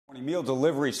Meal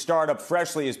delivery startup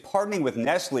Freshly is partnering with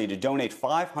Nestle to donate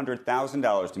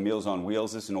 $500,000 to Meals on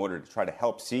Wheels. This in order to try to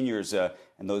help seniors and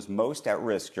those most at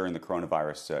risk during the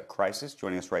coronavirus crisis.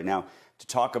 Joining us right now to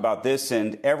talk about this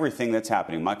and everything that's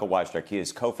happening, Michael Weisdruck. He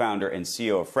is co-founder and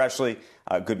CEO of Freshly.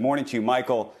 Good morning to you,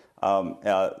 Michael.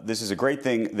 This is a great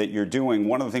thing that you're doing.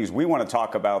 One of the things we want to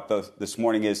talk about this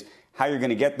morning is how you're going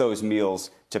to get those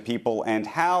meals to people and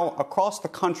how across the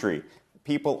country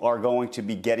people are going to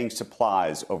be getting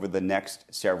supplies over the next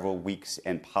several weeks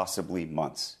and possibly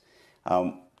months.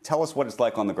 Tell us what it's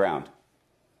like on the ground.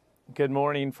 Good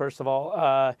morning, first of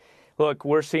all. Look,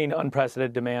 we're seeing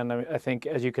unprecedented demand. I think,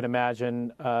 as you can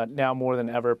imagine, now more than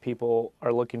ever, people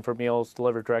are looking for meals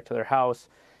delivered direct to their house.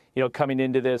 You know, coming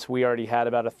into this, we already had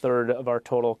about a third of our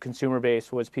total consumer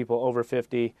base was people over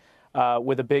 50,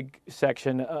 with a big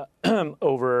section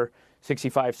over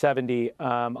 65, 70.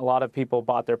 A lot of people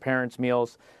bought their parents'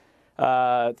 meals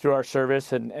through our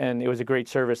service, and it was a great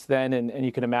service then, and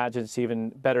you can imagine it's even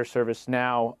better service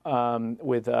now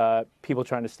with people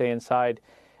trying to stay inside.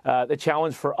 The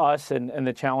challenge for us and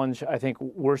the challenge I think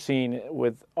we're seeing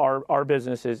with our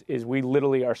business is we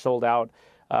literally are sold out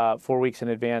 4 weeks in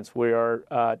advance. We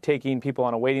are taking people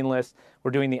on a waiting list. We're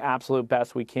doing the absolute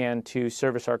best we can to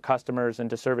service our customers and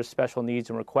to service special needs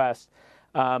and requests.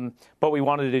 But we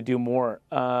wanted to do more.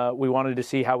 We wanted to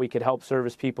see how we could help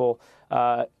service people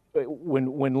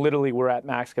when literally we're at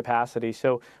max capacity.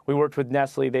 So we worked with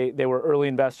Nestle. They were early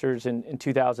investors in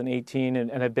 2018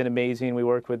 and have been amazing. We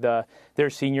worked with their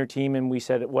senior team, and we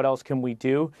said, what else can we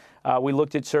do? We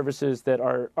looked at services that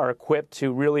are equipped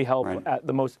to really help at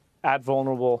the most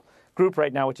vulnerable group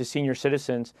right now, which is senior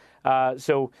citizens.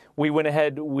 So we went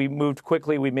ahead, we moved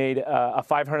quickly. We made a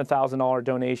 $500,000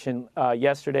 donation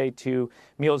yesterday to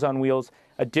Meals on Wheels.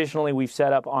 Additionally, we've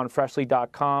set up on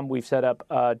Freshly.com, we've set up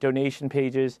donation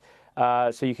pages.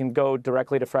 So you can go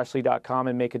directly to Freshly.com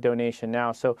and make a donation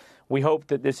now. So we hope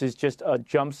that this is just a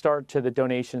jump start to the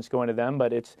donations going to them,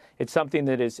 but it's something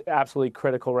that is absolutely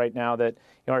critical right now that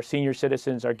our senior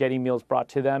citizens are getting meals brought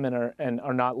to them and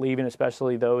are not leaving,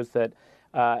 especially those that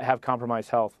have compromised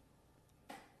health.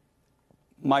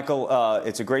 Michael,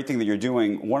 it's a great thing that you're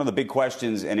doing. One of the big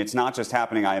questions, and it's not just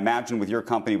happening, I imagine, with your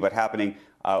company, but happening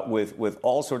with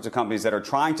all sorts of companies that are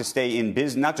trying to stay in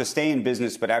business, not just stay in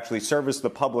business, but actually service the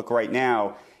public right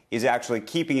now, is actually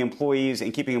keeping employees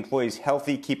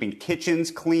healthy, keeping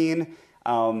kitchens clean.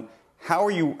 How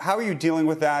are you dealing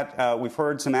with that? We've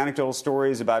heard some anecdotal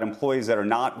stories about employees that are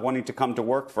not wanting to come to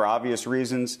work for obvious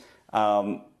reasons.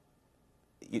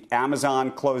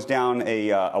 Amazon closed down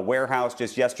a warehouse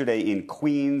just yesterday in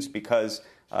Queens because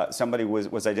somebody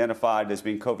was identified as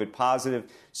being COVID positive.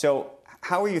 So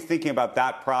how are you thinking about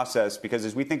that process? Because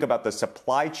as we think about the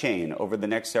supply chain over the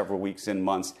next several weeks and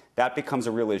months, that becomes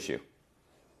a real issue.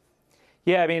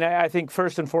 Yeah, I mean, I think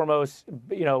first and foremost,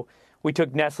 we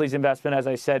took Nestle's investment, as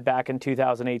I said, back in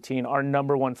 2018. Our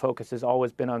number one focus has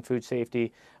always been on food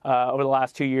safety. Over the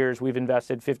last 2 years, we've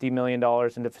invested $50 million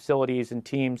into facilities and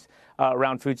teams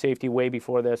around food safety way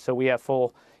before this. So we have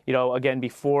full, again,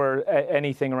 before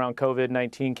anything around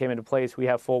COVID-19 came into place, we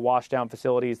have full wash down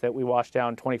facilities that we wash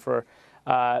down 24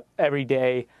 every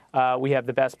day. We have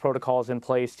the best protocols in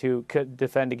place to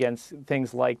defend against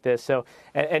things like this. So,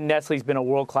 and Nestle's been a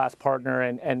world-class partner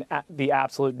and the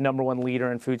absolute number one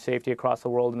leader in food safety across the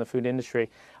world in the food industry.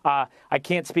 I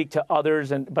can't speak to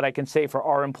others, but I can say for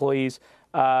our employees,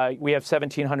 we have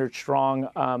 1,700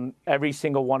 strong. Every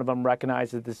single one of them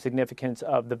recognizes the significance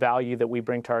of the value that we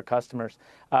bring to our customers.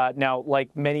 Now,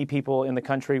 like many people in the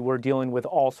country, we're dealing with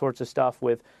all sorts of stuff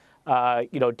with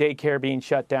daycare being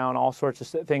shut down, all sorts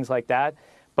of things like that.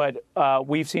 But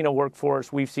we've seen a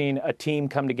workforce, we've seen a team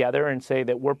come together and say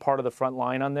that we're part of the front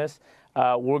line on this.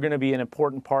 We're going to be an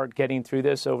important part getting through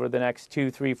this over the next 2,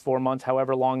 3, 4 months,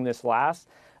 however long this lasts.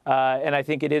 And I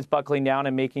think it is buckling down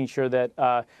and making sure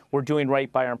that we're doing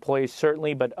right by our employees,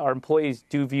 certainly. But our employees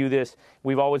do view this.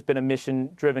 We've always been a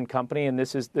mission-driven company, and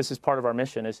this is part of our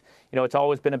mission. It's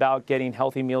always been about getting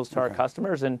healthy meals to our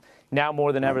customers, and now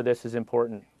more than ever, this is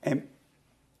important.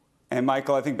 And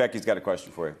Michael, I think Becky's got a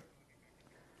question for you.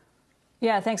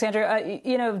 Yeah, thanks,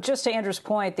 Andrew. Just to Andrew's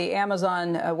point, the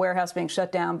Amazon warehouse being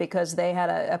shut down because they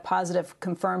had a positive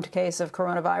confirmed case of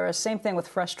coronavirus. Same thing with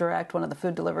Fresh Direct, one of the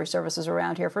food delivery services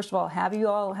around here. First of all, have you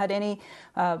all had any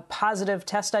positive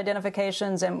test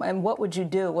identifications? And what would you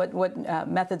do? What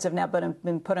methods have now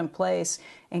been put in place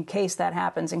in case that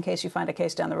happens, in case you find a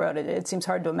case down the road? It seems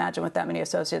hard to imagine with that many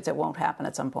associates it won't happen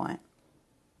at some point.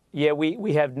 Yeah,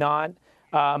 we have not.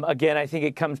 Again, I think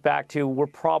it comes back to we're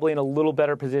probably in a little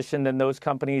better position than those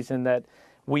companies in that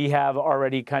we have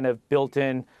already kind of built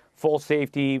in full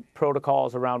safety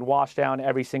protocols around wash down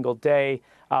every single day.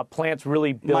 Plants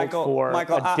really built for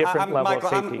a different level of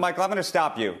safety. Michael, I'm going to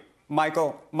stop you.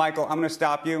 Michael, I'm going to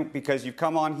stop you because you've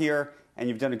come on here and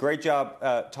you've done a great job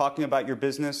talking about your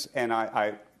business, and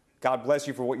God bless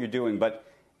you for what you're doing. But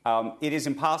it is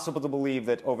impossible to believe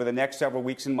that over the next several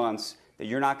weeks and months that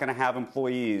you're not going to have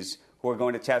employees who are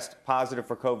going to test positive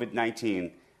for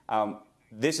COVID-19.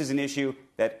 This is an issue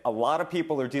that a lot of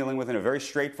people are dealing with in a very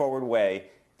straightforward way.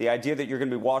 The idea that you're going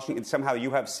to be washing and somehow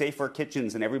you have safer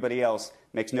kitchens than everybody else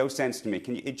makes no sense to me.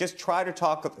 Can you just try to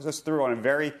talk us through on a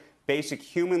very basic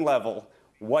human level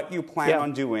what you plan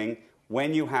on doing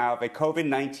when you have a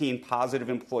COVID-19 positive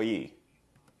employee?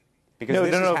 Because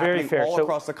this is happening all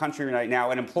across the country right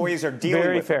now, and employees are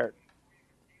dealing with it. Very fair.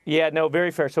 Yeah, no,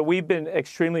 very fair. So we've been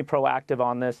extremely proactive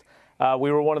on this.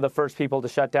 We were one of the first people to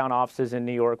shut down offices in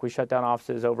New York. We shut down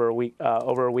offices over a week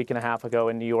and a half ago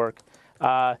in New York.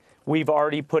 We've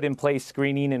already put in place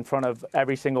screening in front of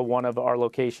every single one of our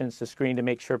locations to screen to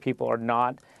make sure people are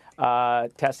not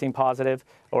testing positive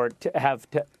or have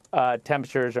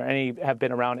temperatures or have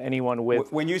been around anyone with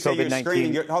COVID-19. When you say you're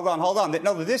screening, hold on.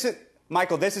 No, this is,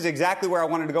 Michael, this is exactly where I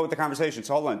wanted to go with the conversation.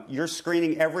 So hold on. You're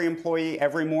screening every employee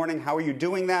every morning. How are you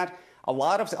doing that? A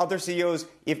lot of other CEOs,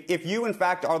 if you, in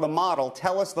fact, are the model,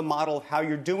 tell us the model of how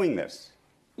you're doing this.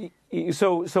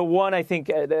 So one, I think,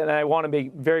 and I want to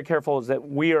be very careful, is that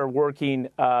we are working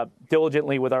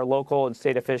diligently with our local and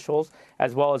state officials,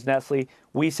 as well as Nestle.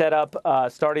 We set up,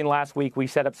 starting last week, we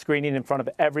set up screening in front of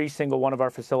every single one of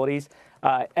our facilities.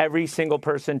 Every single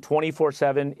person,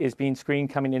 24/7, is being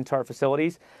screened coming into our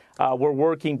facilities. We're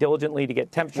working diligently to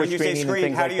get temperature screening and things like that. When you say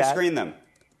screen, how do you screen them?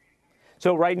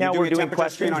 So right now we're doing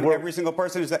questions on every single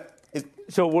person.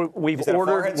 We've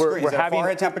ordered. We're having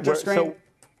forehead temperature screen.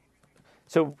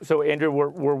 So Andrew,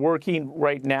 we're working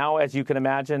right now. As you can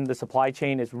imagine, the supply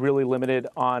chain is really limited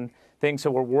on things.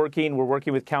 So we're working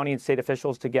with county and state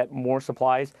officials to get more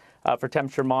supplies for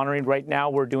temperature monitoring. Right now,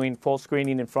 we're doing full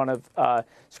screening in front of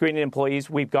screening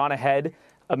employees. We've gone ahead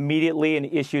immediately and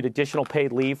issued additional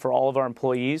paid leave for all of our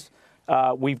employees.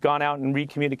 We've gone out and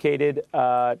recommunicated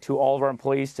to all of our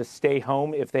employees to stay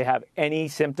home if they have any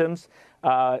symptoms.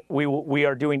 We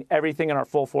are doing everything in our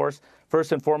full force,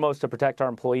 first and foremost to protect our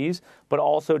employees, but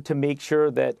also to make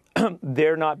sure that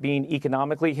they're not being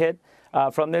economically hit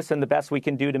from this, and the best we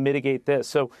can do to mitigate this.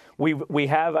 So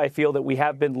I feel that we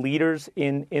have been leaders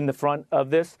in the front of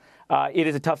this. It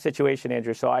is a tough situation,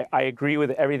 Andrew. So I agree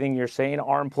with everything you're saying.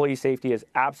 Our employee safety is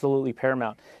absolutely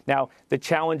paramount. Now, the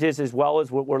challenges, as well as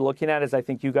what we're looking at, as I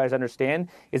think you guys understand,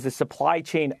 is the supply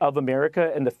chain of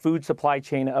America, and the food supply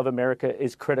chain of America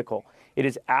is critical. It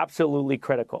is absolutely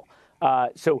critical.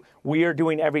 So we are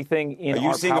doing everything in our power.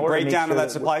 Are you seeing a breakdown of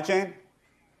that supply chain?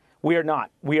 We are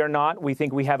not. We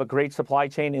think we have a great supply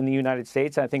chain in the United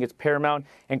States. And I think it's paramount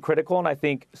and critical. And I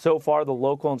think so far the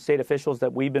local and state officials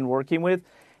that we've been working with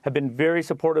have been very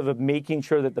supportive of making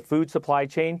sure that the food supply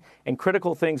chain and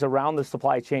critical things around the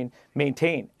supply chain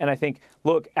maintain. And I think,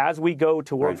 look, as we go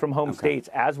to work from home states,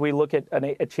 as we look at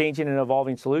a changing and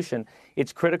evolving solution,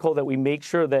 it's critical that we make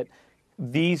sure that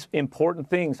these important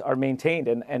things are maintained.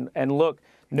 And look,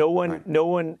 no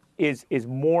one is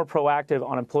more proactive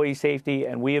on employee safety,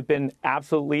 and we have been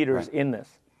absolute leaders in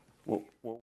this.